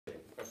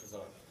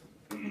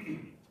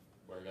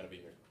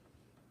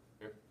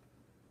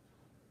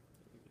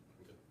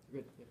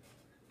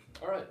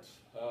Alright,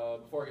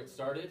 before I get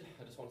started,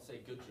 I just want to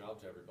say good job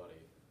to everybody.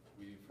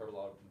 We've heard a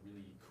lot of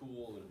really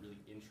cool and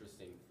really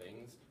interesting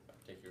things,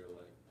 particularly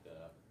like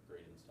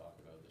Graydon's talk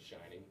about The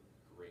Shining.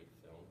 Great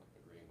film, I'm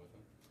agreeing with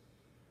him.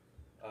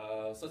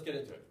 So let's get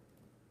into it.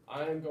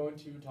 I'm going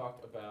to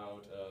talk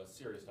about a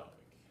serious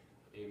topic,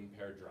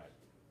 impaired driving.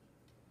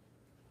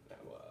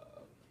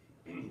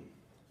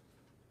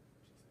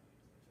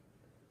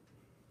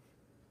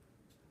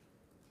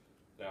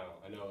 Now,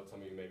 I know some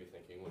of you may be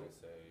thinking when I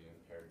say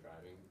impaired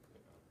driving,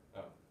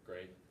 oh,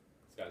 great,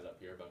 this guy's up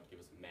here about to give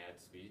us a mad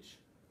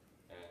speech,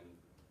 and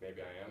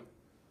maybe I am,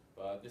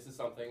 but this is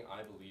something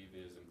I believe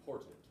is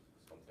important,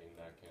 something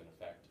that can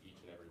affect each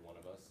and every one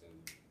of us in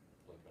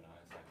blink of an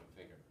eye, snap of a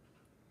finger.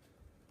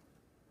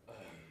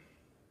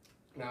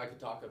 Now, I could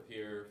talk up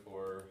here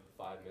for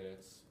 5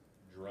 minutes,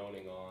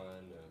 droning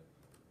on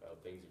about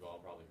things you've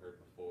all probably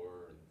heard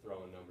before and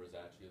throwing numbers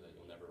at you that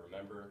you'll never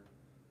remember.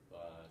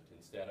 But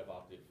instead I've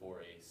opted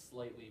for a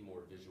slightly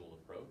more visual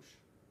approach.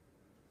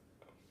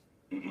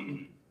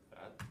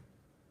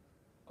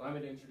 Allow me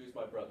to introduce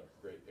my brother.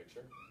 Great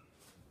picture.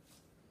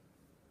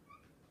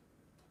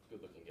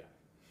 Good looking guy.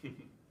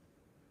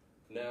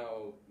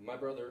 Now, my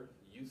brother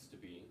used to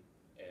be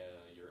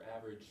your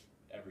average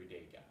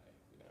everyday guy.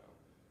 You know,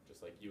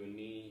 just like you and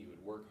me, he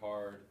would work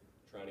hard,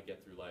 trying to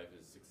get through life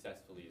as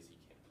successfully as he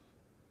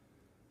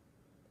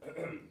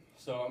can.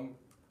 So I'm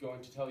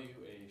going to tell you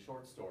a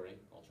short story,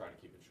 I'll try to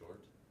keep it short,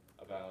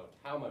 about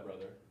how my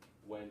brother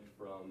went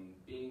from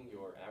being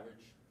your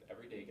average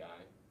everyday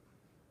guy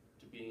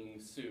to being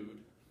sued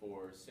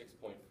for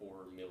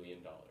 $6.4 million.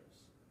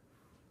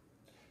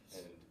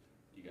 And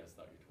you guys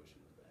thought your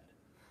tuition was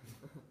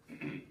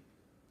bad.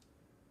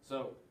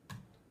 So,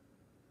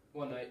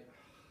 one night,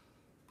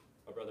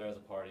 my brother has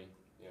a party,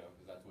 you know,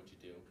 because that's what you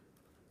do.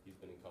 He's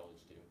been in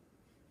college too.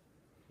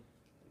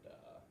 And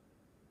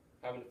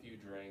having a few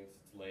drinks,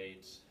 it's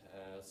late.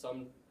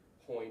 Some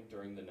point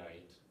during the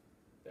night,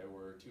 there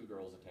were 2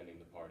 girls attending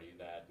the party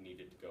that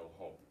needed to go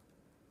home.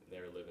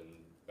 They're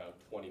living about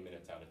 20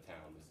 minutes out of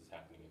town. This is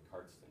happening in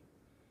Cardston.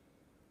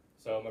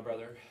 So my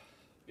brother,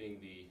 being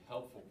the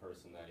helpful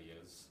person that he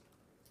is,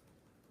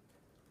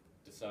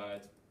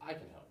 decides, I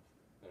can help.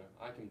 You know,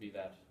 I can be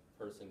that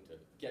person to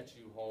get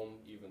you home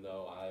even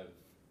though I've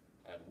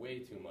had way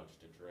too much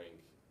to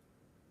drink.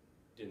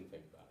 Didn't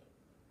think about it.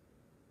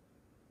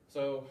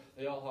 So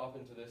they all hop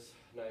into this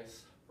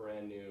nice,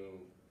 brand new,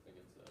 I think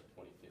it's a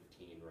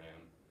 2015 Ram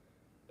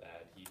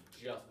that he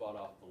just bought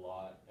off the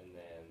lot and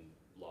then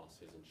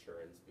lost his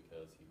insurance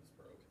because he was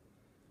broke.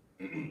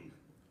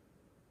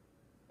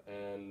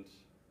 And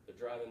they're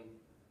driving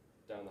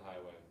down the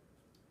highway,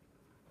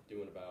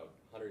 doing about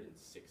 160.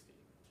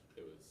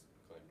 It was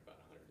claimed about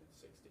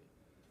 160.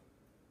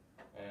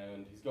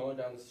 And he's going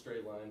down the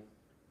straight line,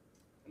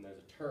 and there's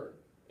a turn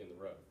in the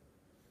road.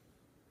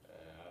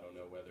 I don't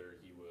know whether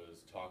he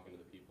was talking to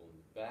the people in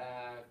the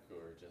back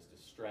or just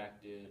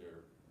distracted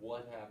or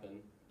what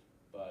happened,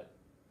 but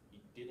he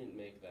didn't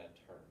make that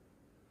turn.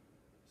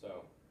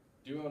 So,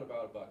 doing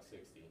about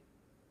 $1.60,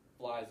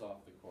 flies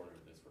off the corner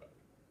of this road,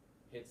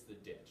 hits the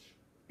ditch.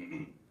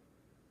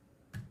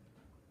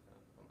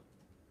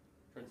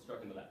 Turn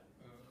struck into that.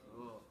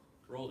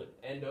 Rolled it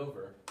end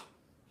over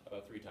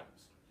about 3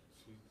 times.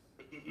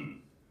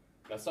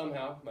 Now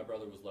somehow, my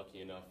brother was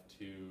lucky enough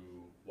to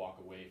walk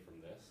away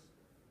from this,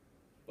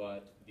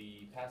 but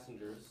the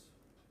passengers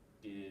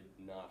did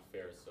not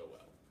fare so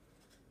well.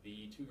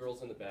 The 2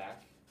 girls in the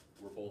back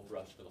were both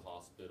rushed to the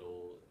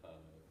hospital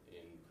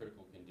in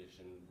critical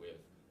condition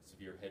with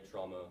severe head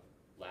trauma,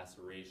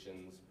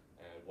 lacerations,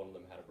 and one of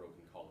them had a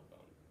broken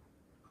collarbone.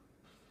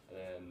 And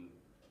then,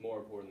 more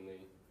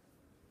importantly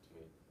to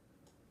me,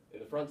 in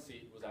the front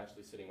seat was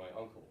actually sitting my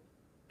uncle.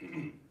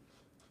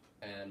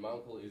 And my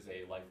uncle is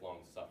a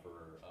lifelong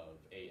sufferer of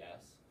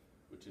AS,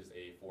 which is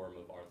a form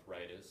of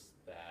arthritis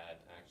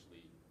that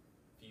actually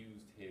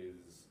fused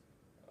his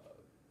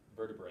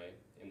vertebrae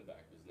in the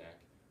back of his neck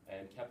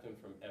and kept him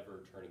from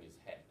ever turning his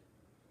head.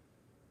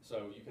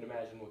 So you can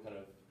imagine what kind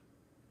of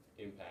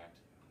impact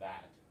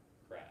that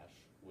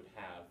crash would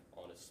have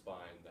on a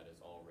spine that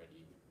is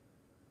already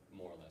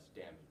more or less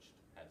damaged,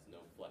 has no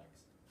flex.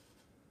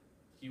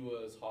 He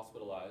was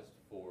hospitalized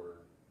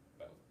for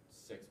about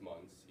 6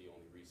 months. He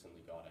only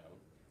recently got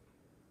out,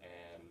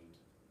 and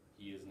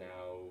he is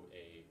now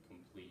a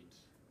complete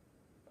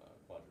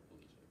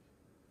quadriplegic.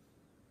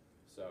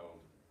 So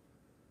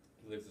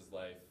he lives his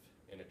life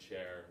in a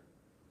chair,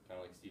 kind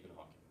of like Stephen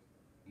Hawking,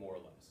 more or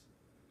less.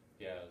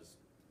 He has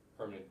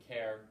permanent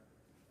care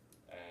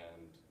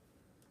and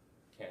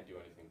can't do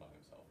anything by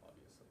himself,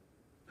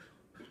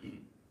 obviously.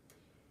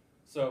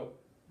 So,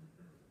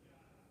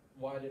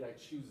 why did I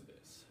choose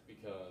this?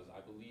 Because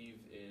I believe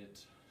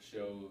it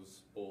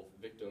shows both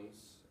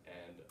victims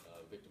and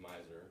a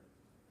victimizer,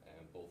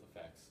 and both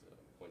affects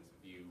points of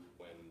view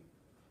when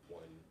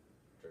one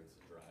drinks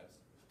and drives.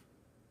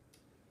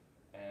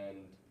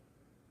 And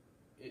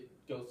it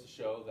goes to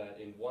show that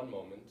in one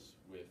moment,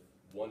 with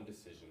one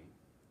decision,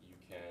 you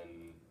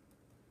can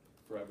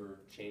forever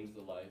change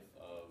the life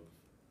of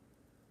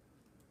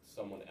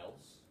someone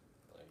else.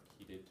 Like,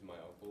 he did to my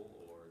uncle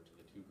or to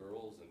the two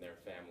girls and their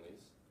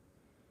families,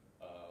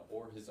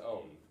 or his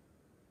own,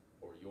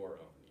 or your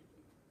own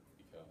even,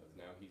 because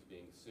now he's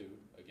being sued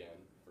again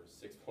for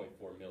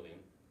 $6.4 million,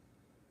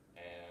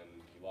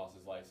 and he lost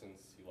his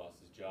license, he lost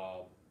his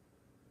job,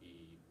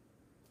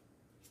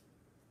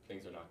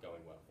 things are not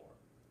going well for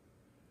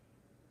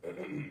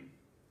him.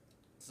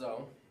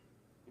 So,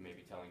 you may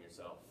be telling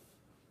yourself,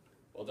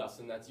 well,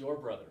 Dustin, that's your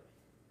brother,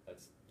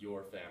 that's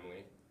your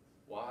family.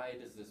 Why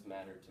does this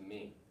matter to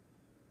me?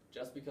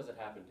 Just because it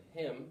happened to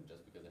him,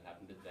 just because it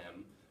happened to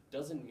them,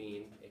 doesn't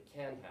mean it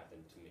can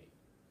happen to me.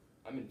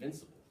 I'm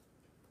invincible.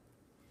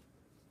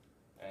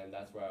 And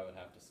that's where I would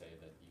have to say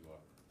that you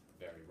are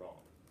very wrong.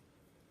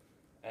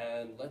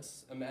 And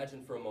let's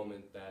imagine for a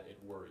moment that it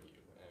were you.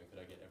 And could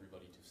I get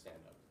everybody to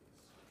stand up,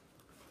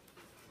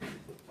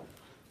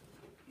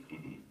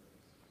 please?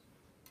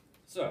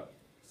 So,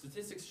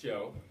 statistics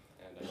show,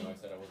 and I know I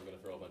said I wasn't going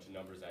to throw a bunch of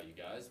numbers at you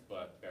guys,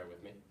 but bear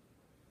with me.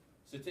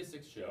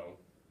 Statistics show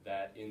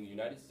that in the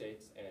United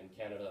States and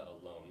Canada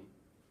alone,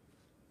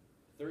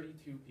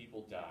 32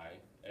 people die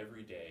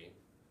every day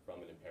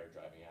from an impaired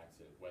driving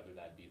accident, whether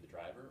that be the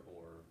driver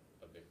or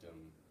a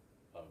victim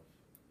of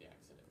the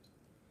accident.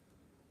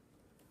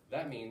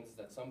 That means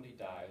that somebody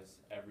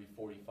dies every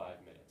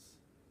 45 minutes.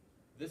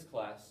 This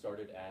class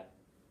started at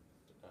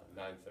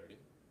 9:30,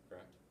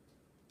 correct?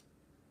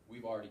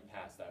 We've already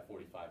passed that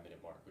 45-minute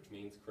mark, which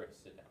means Chris,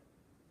 sit down.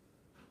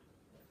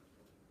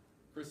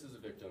 Chris is a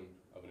victim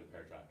of an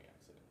impaired driving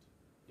accident.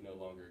 He no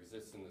longer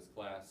exists in this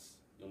class.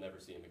 You'll never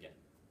see him again.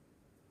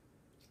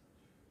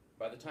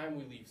 By the time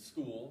we leave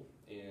school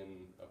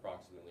in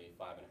approximately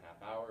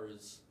 5.5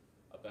 hours,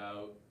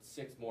 about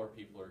 6 more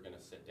people are going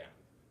to sit down.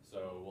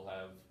 So we'll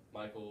have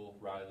Michael,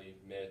 Riley,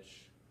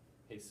 Mitch,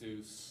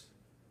 Jesus,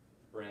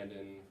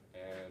 Brandon,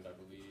 and I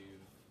believe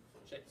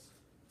Chase.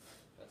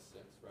 That's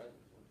 6, right? 1,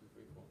 2,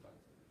 3, 4, 5,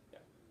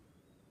 6.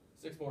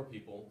 Yeah. 6 more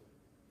people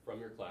from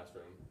your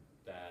classroom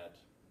that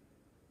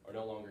are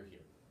no longer here.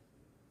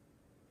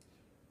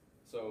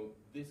 So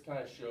this kind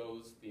of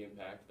shows the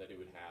impact that it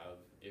would have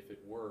if it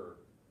were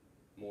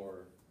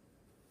more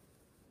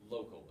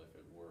local, if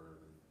it were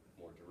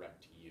more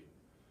direct to you.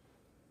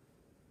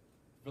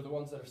 For the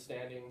ones that are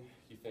standing,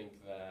 you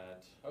think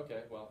that,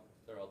 okay, well,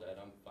 they're all dead,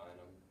 I'm fine,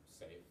 I'm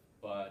safe.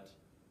 But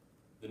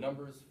the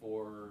numbers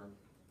for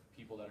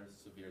people that are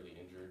severely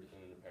injured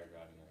in an impaired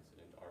driving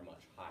accident are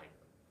much higher.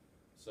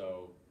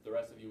 So the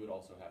rest of you would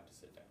also have to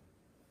sit down.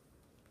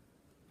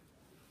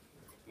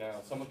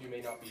 Now, some of you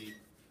may not be,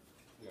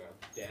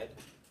 dead,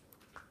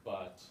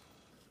 but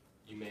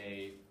you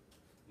may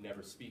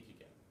never speak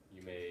again.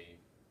 You may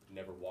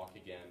never walk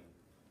again.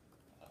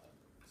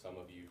 Some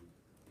of you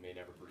may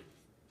never breathe.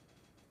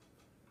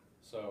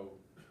 So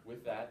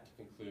with that, to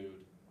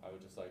conclude, I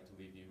would just like to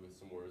leave you with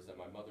some words that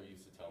my mother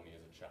used to tell me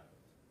as a child.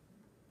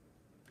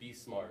 Be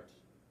smart,